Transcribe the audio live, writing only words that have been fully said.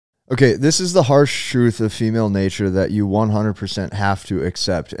Okay, this is the harsh truth of female nature that you 100% have to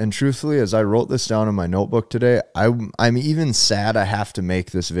accept. And truthfully, as I wrote this down in my notebook today, I'm even sad I have to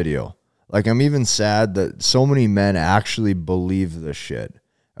make this video. Like, I'm even sad that so many men actually believe this shit.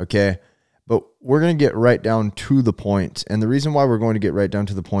 Okay? But we're going to get right down to the point. And the reason why we're going to get right down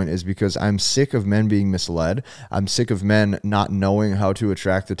to the point is because I'm sick of men being misled. I'm sick of men not knowing how to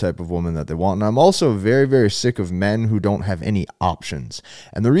attract the type of woman that they want. And I'm also very, very sick of men who don't have any options.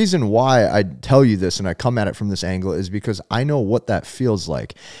 And the reason why I tell you this and I come at it from this angle is because I know what that feels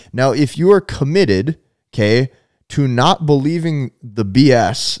like. Now, if you are committed, okay, to not believing the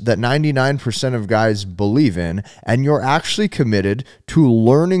BS that 99% of guys believe in, and you're actually committed to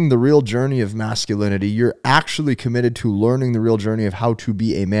learning the real journey of masculinity, you're actually committed to learning the real journey of how to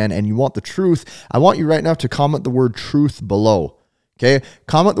be a man, and you want the truth, I want you right now to comment the word truth below. Okay?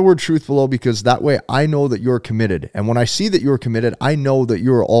 Comment the word truth below, because that way I know that you're committed. And when I see that you're committed, I know that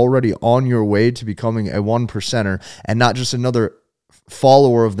you're already on your way to becoming a 1%er and not just another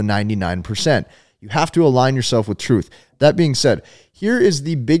follower of the 99%. You have to align yourself with truth. That being said, here is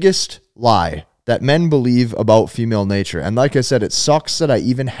the biggest lie that men believe about female nature. And like I said, it sucks that I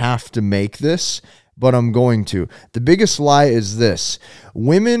even have to make this, but I'm going to. The biggest lie is this: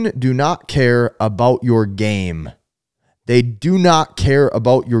 women do not care about your game. They do not care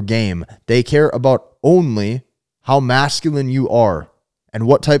about your game. They care about only how masculine you are and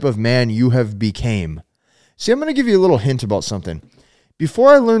what type of man you have became. See, I'm going to give you a little hint about something. Before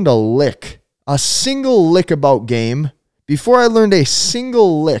I learned a single lick about game, before I learned a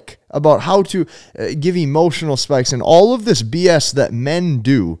single lick about how to give emotional spikes and all of this BS that men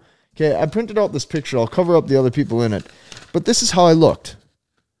do. Okay, I printed out this picture. I'll cover up the other people in it. But this is how I looked.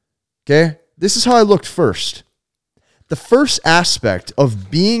 Okay, this is how I looked first. The first aspect of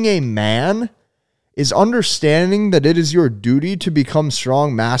being a man is understanding that it is your duty to become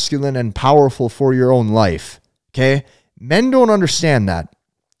strong, masculine, and powerful for your own life. Okay, men don't understand that.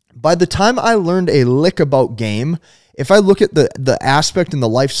 By the time I learned a lick about game, if I look at the aspect and the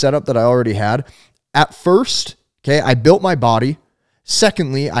life setup that I already had, at first, okay, I built my body.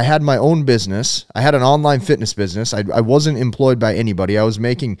 Secondly, I had my own business. I had an online fitness business. I wasn't employed by anybody. I was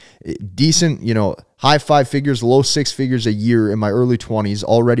making decent, high 5 figures, low 6 figures a year in my early 20s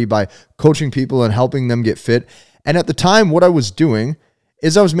already by coaching people and helping them get fit. And at the time, what I was doing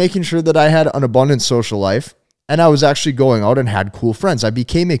is I was making sure that I had an abundant social life. And I was actually going out and had cool friends. I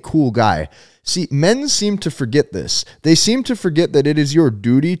became a cool guy. See, men seem to forget this. They seem to forget that it is your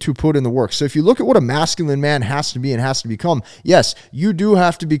duty to put in the work. So if you look at what a masculine man has to be and has to become, yes, you do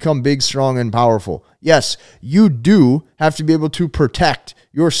have to become big, strong, and powerful. Yes, you do have to be able to protect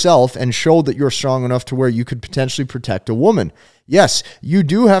yourself and show that you're strong enough to where you could potentially protect a woman. Yes, you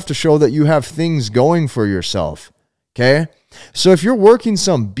do have to show that you have things going for yourself. Okay? So if you're working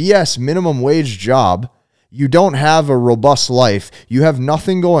some BS minimum wage job, you don't have a robust life, you have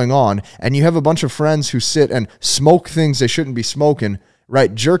nothing going on, and you have a bunch of friends who sit and smoke things they shouldn't be smoking,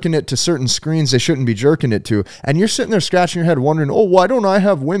 right? Jerking it to certain screens they shouldn't be jerking it to. And you're sitting there scratching your head wondering, oh, why don't I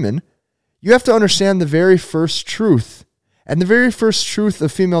have women? You have to understand the very first truth. And the very first truth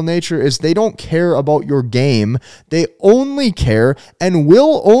of female nature is they don't care about your game. They only care and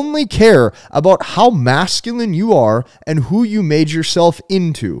will only care about how masculine you are and who you made yourself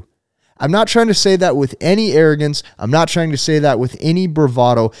into. I'm not trying to say that with any arrogance. I'm not trying to say that with any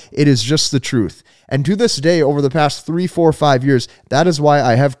bravado. It is just the truth. And to this day, over the past 3, 4, 5 years, that is why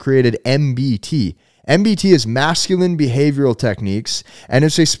I have created MBT. MBT is Masculine Behavioral Techniques, and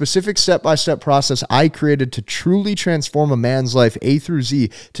it's a specific step-by-step process I created to truly transform a man's life A through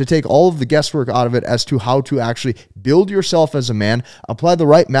Z, to take all of the guesswork out of it as to how to actually build yourself as a man, apply the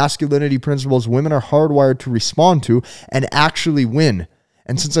right masculinity principles women are hardwired to respond to, and actually win.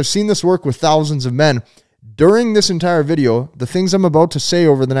 And since I've seen this work with thousands of men, during this entire video, the things I'm about to say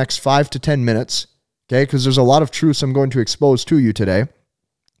over the next 5 to 10 minutes, okay, because there's a lot of truths I'm going to expose to you today.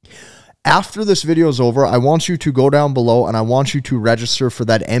 After this video is over, I want you to go down below and I want you to register for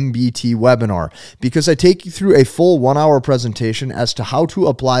that MBT webinar, because I take you through a full 1-hour presentation as to how to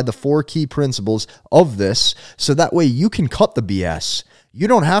apply the 4 key principles of this, so that way you can cut the BS. You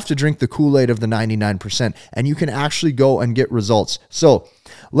don't have to drink the Kool-Aid of the 99%, and you can actually go and get results. So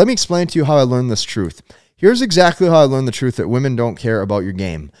let me explain to you how I learned this truth. Here's exactly how I learned the truth that women don't care about your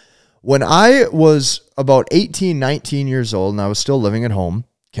game. When I was about 18, 19 years old, and I was still living at home,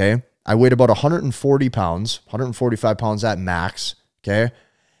 okay, I weighed about 140 pounds, 145 pounds at max, okay?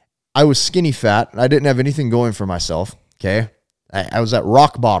 I was skinny fat. I didn't have anything going for myself, okay? I was at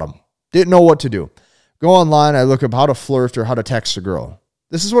rock bottom. Didn't know what to do. Go online, I look up how to flirt or how to text a girl.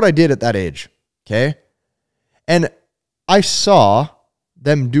 This is what I did at that age, okay? And I saw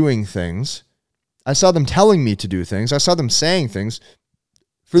them doing things. I saw them telling me to do things. I saw them saying things.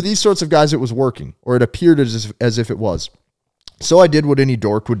 For these sorts of guys, it was working, or it appeared as if it was. So I did what any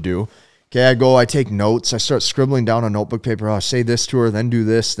dork would do. Okay, I take notes. I start scribbling down on notebook paper. Oh, say this to her, then do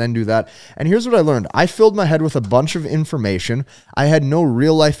this, then do that. And here's what I learned. I filled my head with a bunch of information. I had no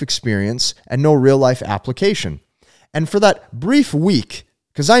real life experience and no real life application. And for that brief week,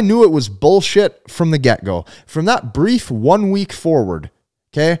 because I knew it was bullshit from the get-go, from that brief 1 week forward,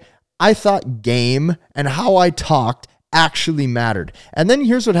 okay, I thought game and how I talked actually mattered. And then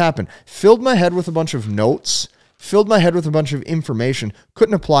here's what happened. Filled my head with a bunch of notes, filled my head with a bunch of information,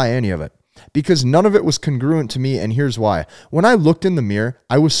 couldn't apply any of it because none of it was congruent to me, and here's why. When I looked in the mirror,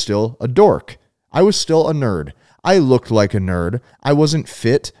 I was still a dork. I was still a nerd. I looked like a nerd. I wasn't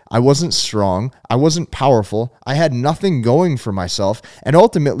fit. I wasn't strong. I wasn't powerful. I had nothing going for myself, and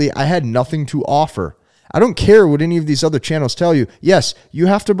ultimately, I had nothing to offer. I don't care what any of these other channels tell you. Yes, you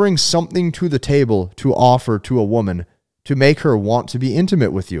have to bring something to the table to offer to a woman to make her want to be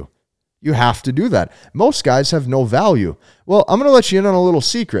intimate with you. You have to do that. Most guys have no value. Well, I'm going to let you in on a little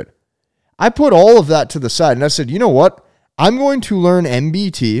secret. I put all of that to the side and I said, you know what? I'm going to learn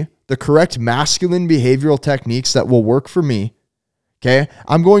MBT, the correct masculine behavioral techniques that will work for me. Okay.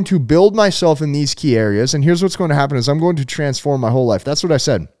 I'm going to build myself in these key areas. And here's what's going to happen is I'm going to transform my whole life. That's what I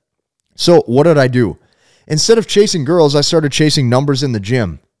said. So what did I do? Instead of chasing girls, I started chasing numbers in the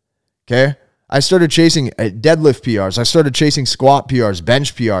gym. Okay. I started chasing deadlift PRs. I started chasing squat PRs,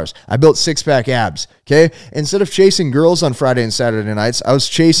 bench PRs. I built six-pack abs, okay? Instead of chasing girls on Friday and Saturday nights, I was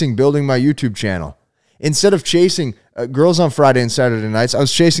chasing building my YouTube channel. Instead of chasing girls on Friday and Saturday nights, I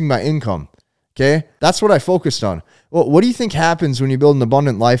was chasing my income, okay? That's what I focused on. Well, what do you think happens when you build an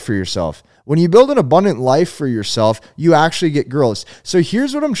abundant life for yourself? When you build an abundant life for yourself, you actually get girls. So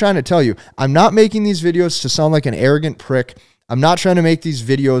here's what I'm trying to tell you. I'm not making these videos to sound like an arrogant prick. I'm not trying to make these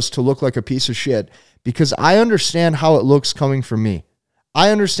videos to look like a piece of shit because I understand how it looks coming from me. I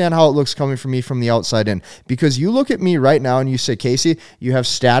understand how it looks coming from me from the outside in because you look at me right now and you say, Casey, you have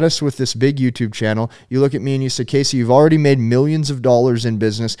status with this big YouTube channel. You look at me and you say, Casey, you've already made millions of dollars in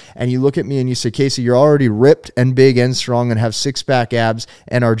business. And you look at me and you say, Casey, you're already ripped and big and strong and have six-pack abs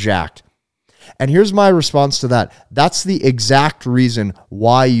and are jacked. And here's my response to that. That's the exact reason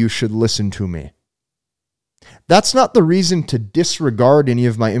why you should listen to me. That's not the reason to disregard any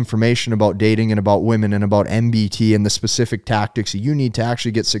of my information about dating and about women and about MBT and the specific tactics you need to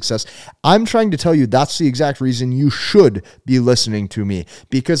actually get success. I'm trying to tell you that's the exact reason you should be listening to me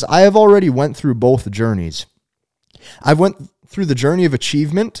because I have already went through both journeys. I've went through the journey of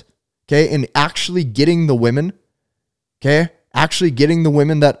achievement, okay, and actually getting the women, okay, actually getting the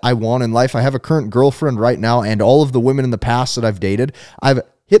women that I want in life. I have a current girlfriend right now and all of the women in the past that I've dated. I've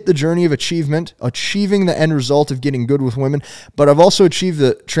hit the journey of achievement, achieving the end result of getting good with women, but I've also achieved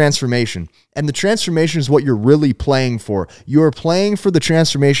the transformation. And the transformation is what you're really playing for. You're playing for the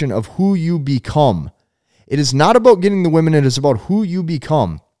transformation of who you become. It is not about getting the women, it is about who you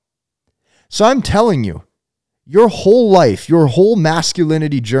become. So I'm telling you, your whole life, your whole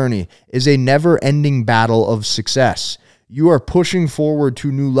masculinity journey is a never-ending battle of success. You are pushing forward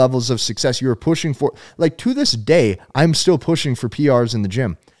to new levels of success. You are pushing for, like to this day, I'm still pushing for PRs in the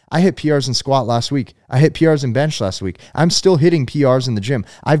gym. I hit PRs in squat last week. I hit PRs in bench last week. I'm still hitting PRs in the gym.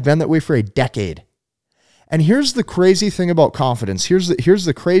 I've been that way for a decade. And here's the crazy thing about confidence. Here's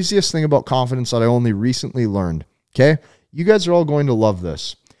the craziest thing about confidence that I only recently learned. Okay? You guys are all going to love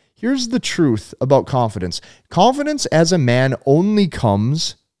this. Here's the truth about confidence. Confidence as a man only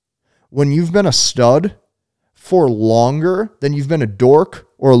comes when you've been a stud for longer than you've been a dork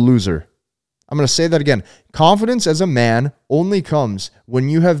or a loser. I'm going to say that again. Confidence as a man only comes when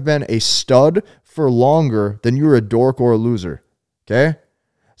you have been a stud for longer than you're a dork or a loser. Okay?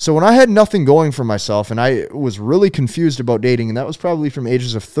 So when I had nothing going for myself and I was really confused about dating, and that was probably from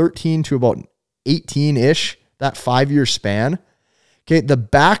ages of 13 to about 18-ish, that 5-year span. Okay,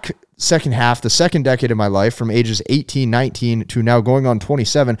 the second decade of my life from ages 18, 19 to now going on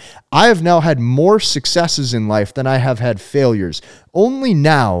 27, I have now had more successes in life than I have had failures. Only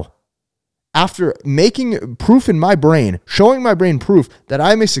now, after making proof in my brain, showing my brain proof that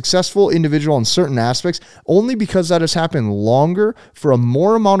I'm a successful individual in certain aspects, only because that has happened longer for a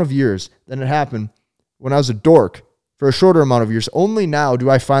more amount of years than it happened when I was a dork for a shorter amount of years. Only now do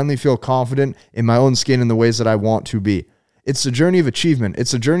I finally feel confident in my own skin in the ways that I want to be. It's a journey of achievement.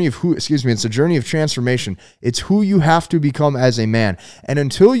 It's a journey of it's a journey of transformation. It's who you have to become as a man. And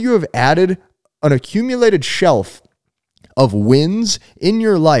until you have added an accumulated shelf of wins in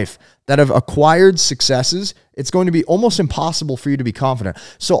your life that have acquired successes, it's going to be almost impossible for you to be confident.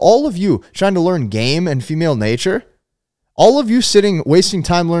 So all of you trying to learn game and female nature, All of you sitting, wasting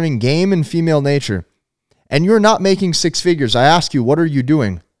time learning game and female nature, and you're not making six figures. I ask you, what are you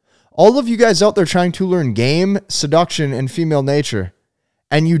doing? All of you guys out there trying to learn game, seduction, and female nature,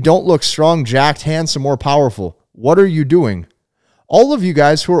 and you don't look strong, jacked, handsome, or powerful. What are you doing? All of you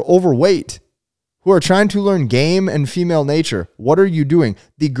guys who are overweight, who are trying to learn game and female nature, what are you doing?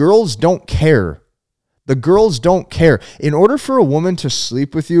 The girls don't care. The girls don't care. In order for a woman to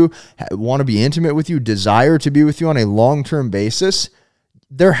sleep with you, want to be intimate with you, desire to be with you on a long-term basis,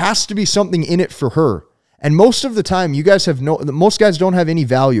 there has to be something in it for her. And most of the time, most guys don't have any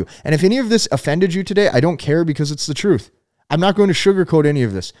value. And if any of this offended you today, I don't care, because it's the truth. I'm not going to sugarcoat any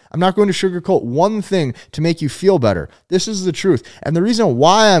of this. I'm not going to sugarcoat one thing to make you feel better. This is the truth. And the reason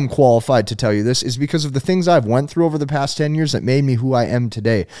why I'm qualified to tell you this is because of the things I've went through over the past 10 years that made me who I am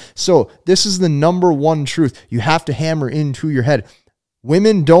today. So this is the number one truth you have to hammer into your head.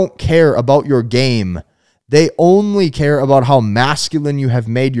 Women don't care about your game. They only care about how masculine you have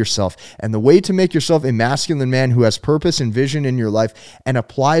made yourself. And the way to make yourself a masculine man who has purpose and vision in your life and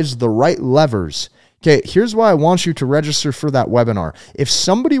applies the right levers. Okay, here's why I want you to register for that webinar. If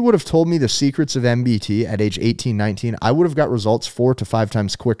somebody would have told me the secrets of MBT at age 18, 19, I would have got results 4 to 5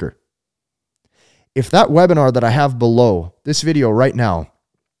 times quicker. If that webinar that I have below this video right now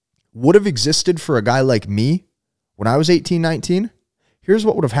would have existed for a guy like me when I was 18, 19, here's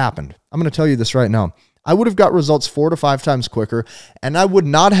what would have happened. I'm going to tell you this right now. I would have got results 4 to 5 times quicker, and I would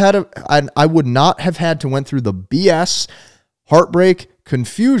not have had to went through the BS, heartbreak,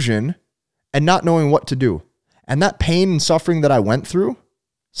 confusion, and not knowing what to do. And that pain and suffering that I went through,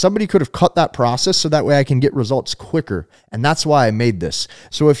 somebody could have cut that process so that way I can get results quicker. And that's why I made this.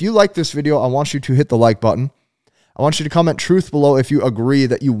 So if you like this video, I want you to hit the like button. I want you to comment truth below if you agree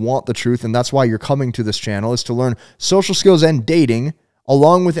that you want the truth, and that's why you're coming to this channel, is to learn social skills and dating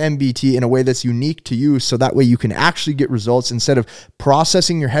along with MBT in a way that's unique to you, so that way you can actually get results instead of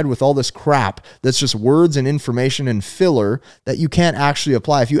processing your head with all this crap that's just words and information and filler that you can't actually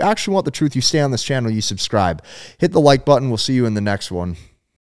apply. If you actually want the truth, you stay on this channel, you subscribe. Hit the like button. We'll see you in the next one.